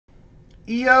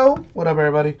Yo, what up,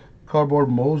 everybody? Cardboard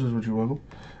Moses, what you welcome.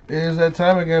 It is that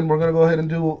time again. We're gonna go ahead and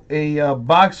do a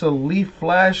box of Leaf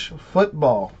Flash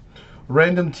football,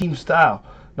 random team style.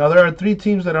 Now there are three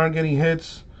teams that aren't getting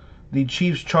hits: the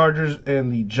Chiefs, Chargers,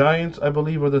 and the Giants. I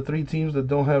believe are the three teams that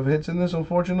don't have hits in this,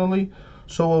 unfortunately.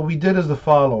 So what we did is the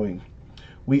following: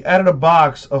 we added a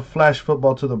box of Flash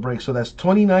football to the break. So that's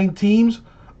 29 teams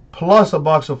plus a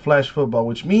box of Flash football,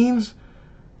 which means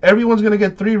everyone's gonna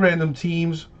get three random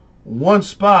teams. One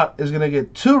spot is going to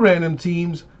get two random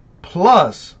teams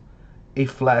plus a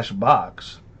flash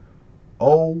box.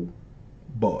 Oh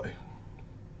boy.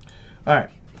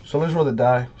 Alright, so let's roll the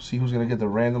die. See who's going to get the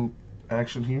random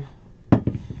action here. I'm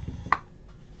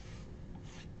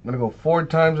going to go 4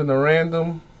 times in the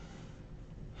random.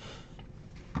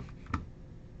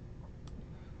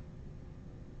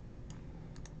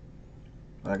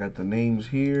 I got the names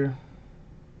here.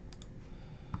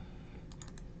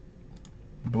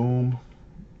 Boom.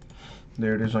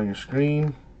 There it is on your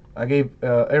screen. I gave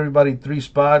everybody 3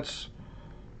 spots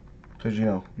because, you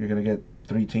know, you're going to get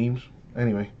 3 teams.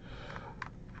 Anyway,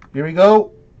 here we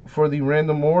go for the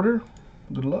random order.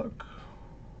 Good luck.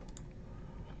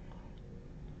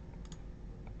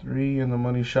 3 in the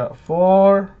money shot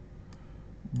 4.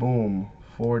 Boom.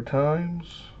 4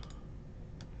 times.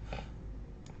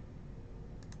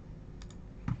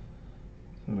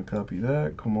 I'm going to copy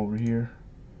that. Come over here.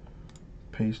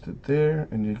 Paste it there,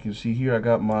 and you can see here I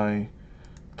got my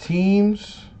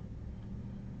teams,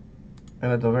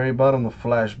 and at the very bottom the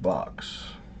flash box.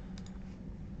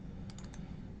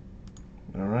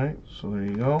 Alright, so there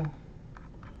you go.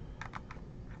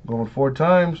 Going 4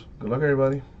 times. Good luck,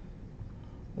 everybody.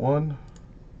 1,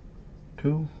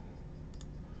 2,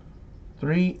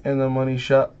 3, and the money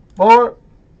shot 4.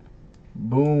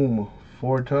 Boom.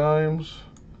 4 times.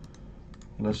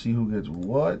 Let's see who gets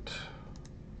what.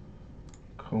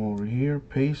 Come over here,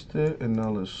 paste it, and now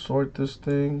let's sort this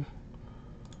thing.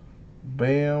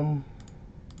 Bam.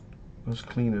 Let's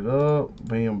clean it up.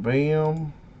 Bam,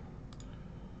 bam.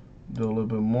 Do a little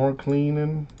bit more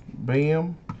cleaning.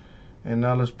 Bam. And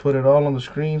now let's put it all on the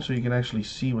screen so you can actually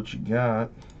see what you got.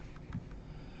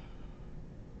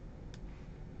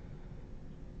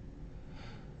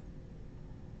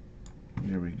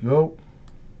 There we go.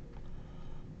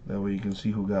 That way you can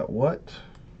see who got what.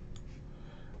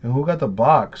 And who got the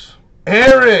box?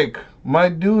 Eric! My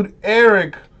dude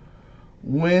Eric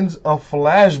wins a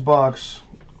flash box.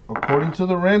 According to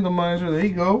the randomizer, there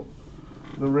you go.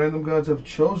 The random gods have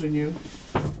chosen you.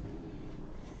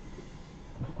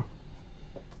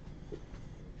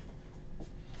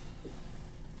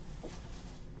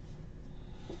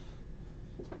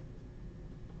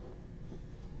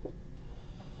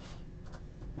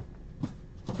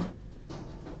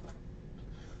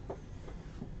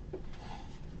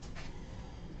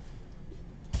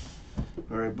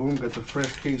 Alright, boom, got the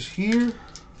fresh case here.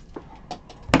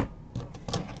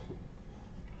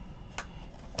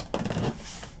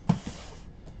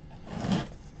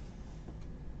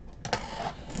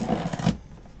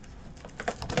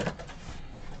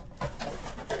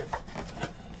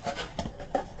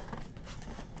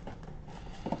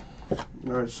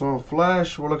 Alright, so on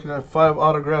Flash, we're looking at 5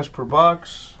 autographs per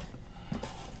box.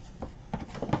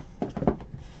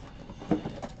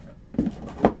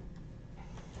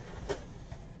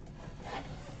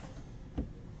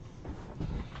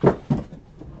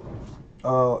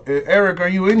 Eric, are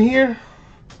you in here?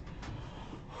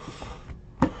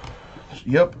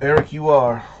 Yep, Eric, you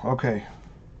are. Okay.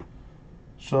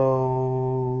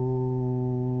 So,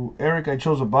 Eric, I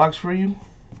chose a box for you.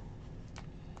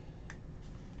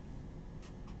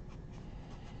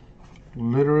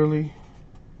 Literally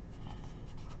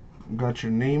got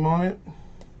your name on it.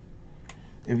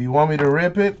 If you want me to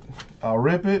rip it, I'll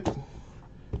rip it.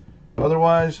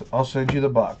 Otherwise, I'll send you the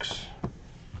box.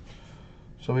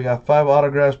 So we got 5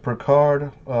 autographs per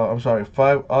card.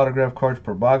 5 autograph cards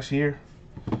per box here.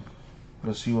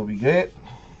 Let's see what we get.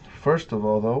 First of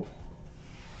all, though,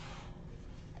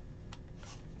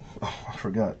 oh, I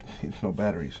forgot. No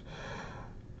batteries.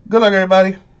 Good luck,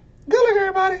 everybody. Good luck,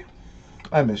 everybody.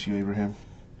 I miss you, Abraham.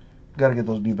 Gotta get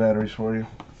those new batteries for you.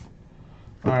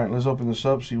 Alright, let's open this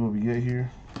up, see what we get here.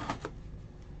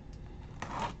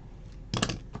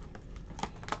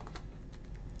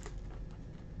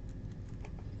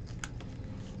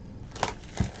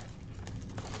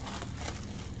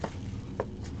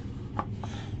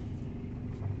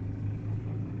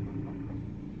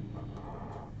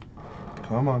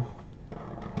 Come on.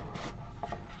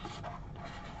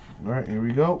 Alright, here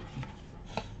we go.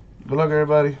 Good luck,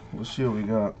 everybody. Let's see what we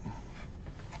got.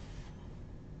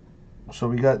 So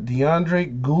we got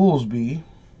DeAndre Goolsby,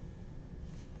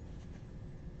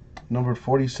 Numbered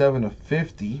 47 of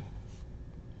 50.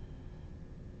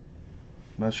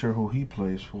 Not sure who he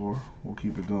plays for. We'll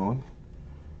keep it going.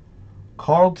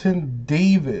 Carlton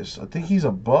Davis. I think he's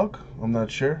a Buck. I'm not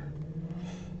sure.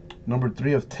 Number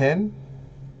 3 of 10.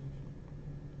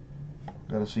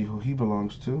 Gotta see who he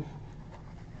belongs to.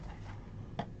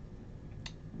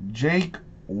 Jake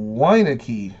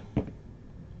Weineke.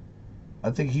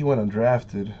 I think he went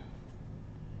undrafted.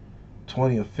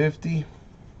 20 of 50.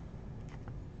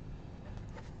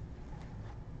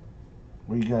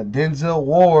 We got Denzel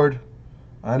Ward.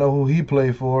 I know who he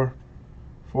played for.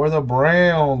 For the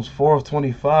Browns, 4 of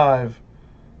 25.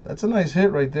 That's a nice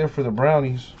hit right there for the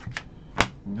Brownies.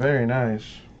 Very nice.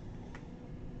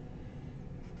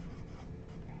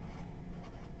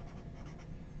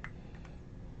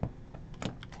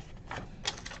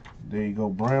 There you go,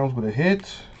 Browns with a hit.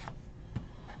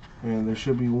 And there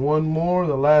should be one more,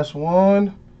 the last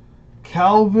one.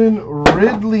 Calvin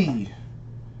Ridley.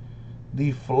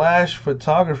 The Flash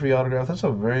Photography autograph. That's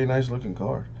a very nice looking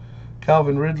card.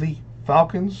 Calvin Ridley,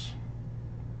 Falcons.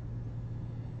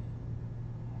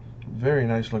 Very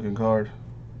nice looking card.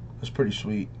 That's pretty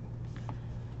sweet.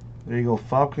 There you go,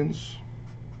 Falcons.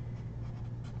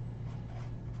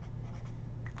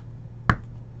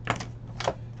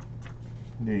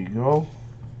 There you go.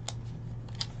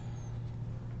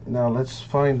 Now let's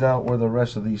find out where the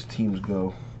rest of these teams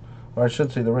go. Or I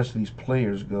should say the rest of these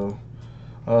players go.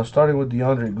 Starting with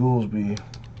DeAndre Goolsby.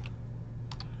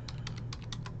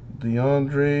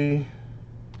 DeAndre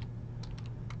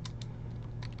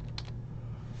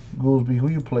Goolsby, who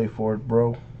you play for,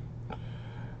 bro?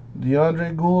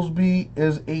 DeAndre Goolsby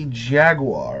is a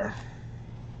Jaguar.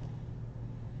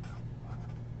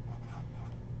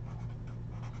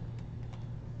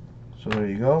 So there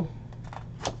you go.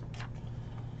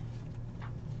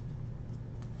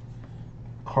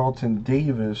 Carlton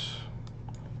Davis.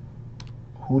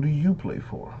 Who do you play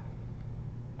for?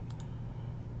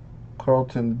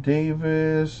 Carlton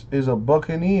Davis is a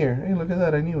Buccaneer. Hey, look at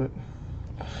that. I knew it.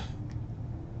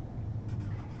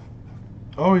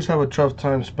 I always have a tough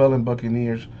time spelling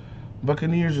Buccaneers.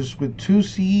 Buccaneers is with 2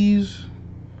 C's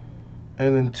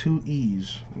and then 2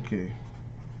 E's. Okay.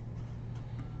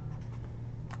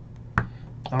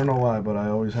 I don't know why, but I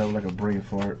always have like a brain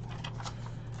fart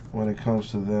when it comes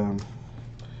to them.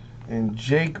 And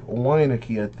Jake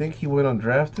Weineke, I think he went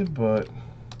undrafted, but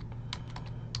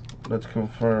let's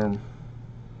confirm.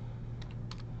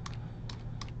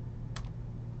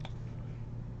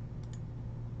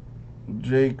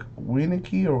 Jake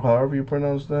Weineke, or however you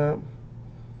pronounce that.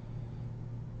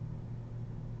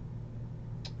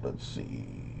 Let's see.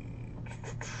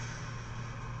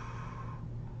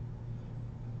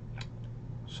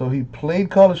 So he played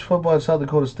college football at South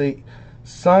Dakota State.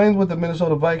 Signed with the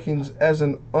Minnesota Vikings as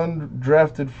an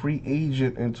undrafted free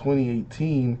agent in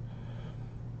 2018.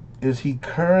 Is he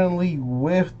currently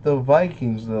with the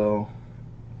Vikings, though?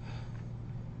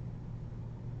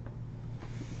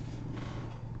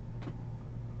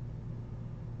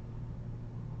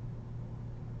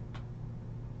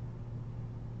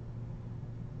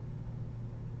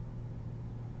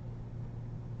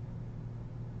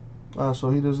 So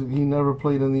he never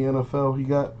played in the NFL.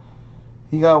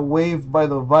 He got waived by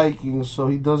the Vikings, so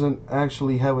he doesn't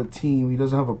actually have a team. He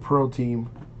doesn't have a pro team.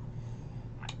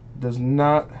 Does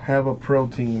not have a pro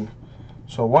team.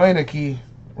 So Weineke,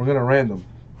 we're gonna random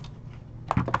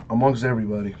amongst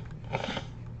everybody.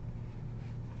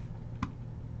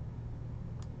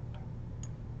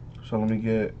 So let me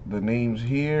get the names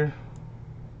here.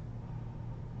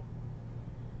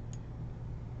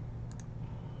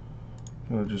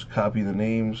 I'm gonna just copy the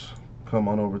names. Come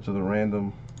on over to the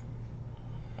random.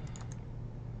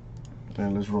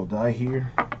 And let's roll die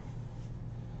here.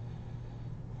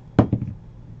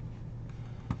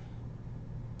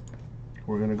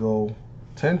 We're going to go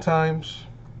 10 times.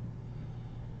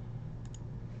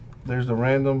 There's the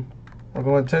random. We're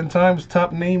going 10 times.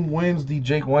 Top name wins the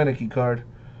Jake Weineke card.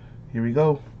 Here we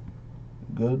go.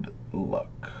 Good luck.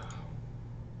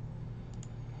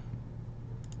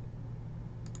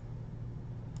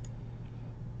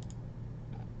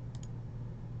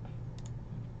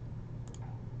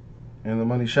 And the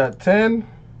money shot 10.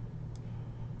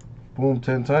 Boom,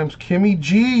 10 times. Kimmy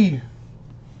G.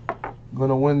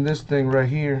 Gonna win this thing right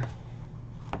here.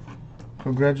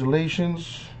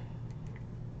 Congratulations.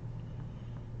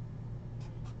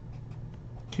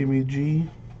 Kimmy G.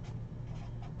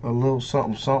 A little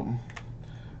something, something.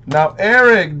 Now,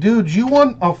 Eric, dude, you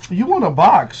won a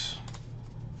box.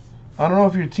 I don't know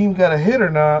if your team got a hit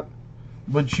or not,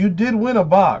 but you did win a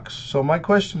box. So my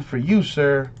question for you,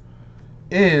 sir,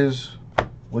 is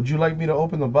would you like me to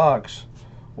open the box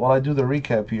while I do the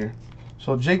recap here?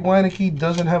 So Jake Weineke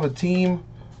doesn't have a team.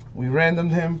 We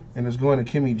randomed him, and it's going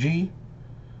to Kimmy G.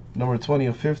 Number 20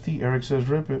 of 50. Eric says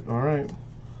rip it. All right.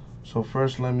 So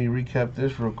first, let me recap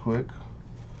this real quick.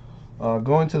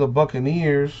 Going to the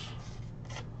Buccaneers,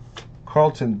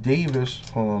 Carlton Davis.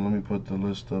 Hold on, let me put the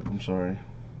list up. I'm sorry.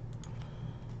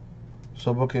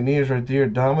 So Buccaneers right there,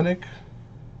 Dominic,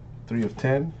 3 of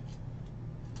 10.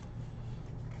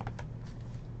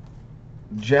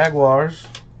 Jaguars,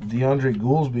 DeAndre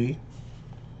Goolsby,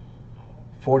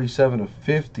 47 of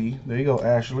 50. There you go,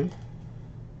 Ashley.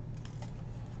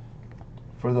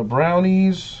 For the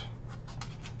Brownies,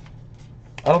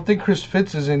 I don't think Chris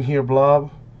Fitz is in here,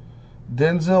 Blob.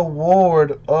 Denzel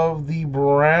Ward of the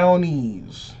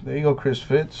Brownies. There you go, Chris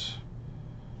Fitz,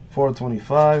 4 of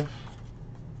 25.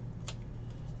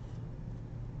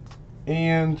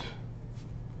 And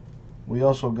we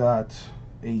also got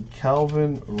a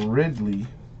Calvin Ridley,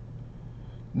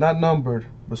 not numbered,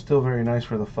 but still very nice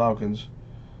for the Falcons.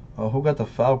 Who got the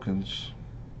Falcons?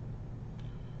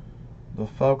 The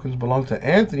Falcons belong to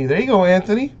Anthony. There you go,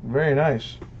 Anthony. Very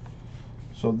nice.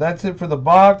 So that's it for the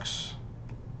box.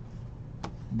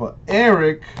 But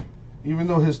Eric, even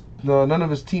though none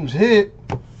of his teams hit,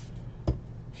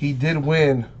 he did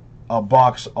win a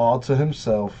box all to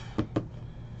himself.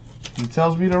 He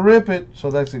tells me to rip it,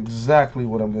 so that's exactly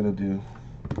what I'm going to do.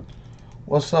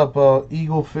 What's up,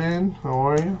 Eagle Finn? How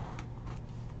are you?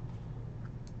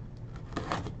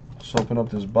 Let's open up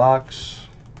this box.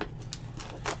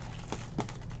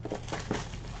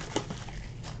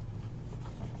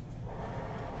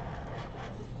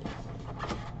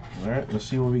 Alright, let's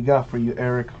see what we got for you,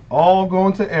 Eric. All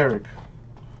going to Eric.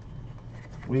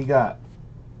 We got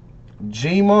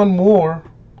Jamon Moore,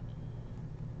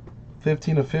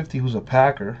 15 of 50, who's a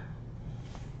Packer.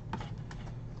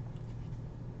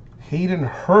 Hayden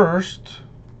Hurst,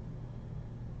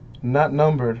 not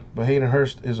numbered, but Hayden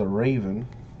Hurst is a Raven.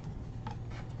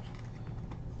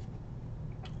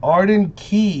 Arden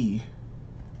Key,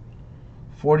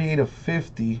 48 of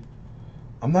 50.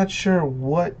 I'm not sure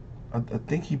what. I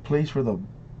think he plays for the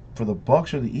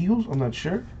Bucks or the Eagles. I'm not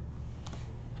sure.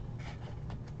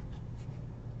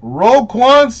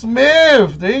 Roquan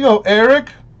Smith. There you go, Eric.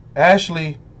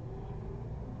 Ashley,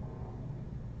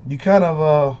 you kind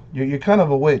of you're kind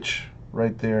of a witch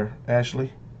right there,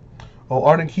 Ashley. Oh,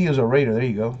 Arden Key is a Raider. There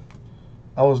you go.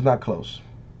 I was not close.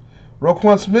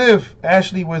 Roquan Smith.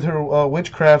 Ashley with her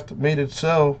witchcraft made it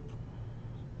so.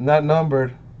 Not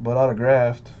numbered, but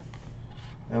autographed.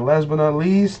 And last but not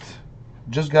least,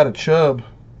 just got a Chubb,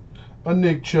 a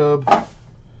Nick Chubb.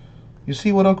 You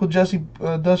see what Uncle Jesse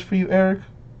does for you, Eric?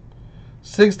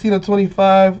 16 of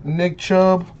 25, Nick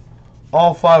Chubb.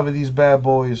 All 5 of these bad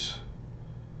boys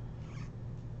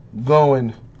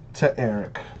going to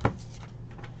Eric.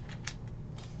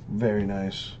 Very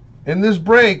nice. In this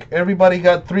break, everybody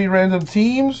got 3 random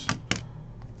teams.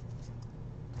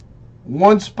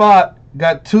 One spot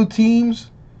got 2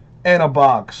 teams and a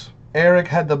box. Eric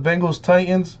had the Bengals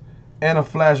Titans and a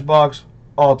flash box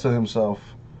all to himself.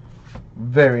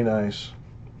 Very nice.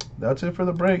 That's it for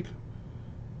the break.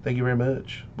 Thank you very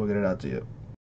much. We'll get it out to you.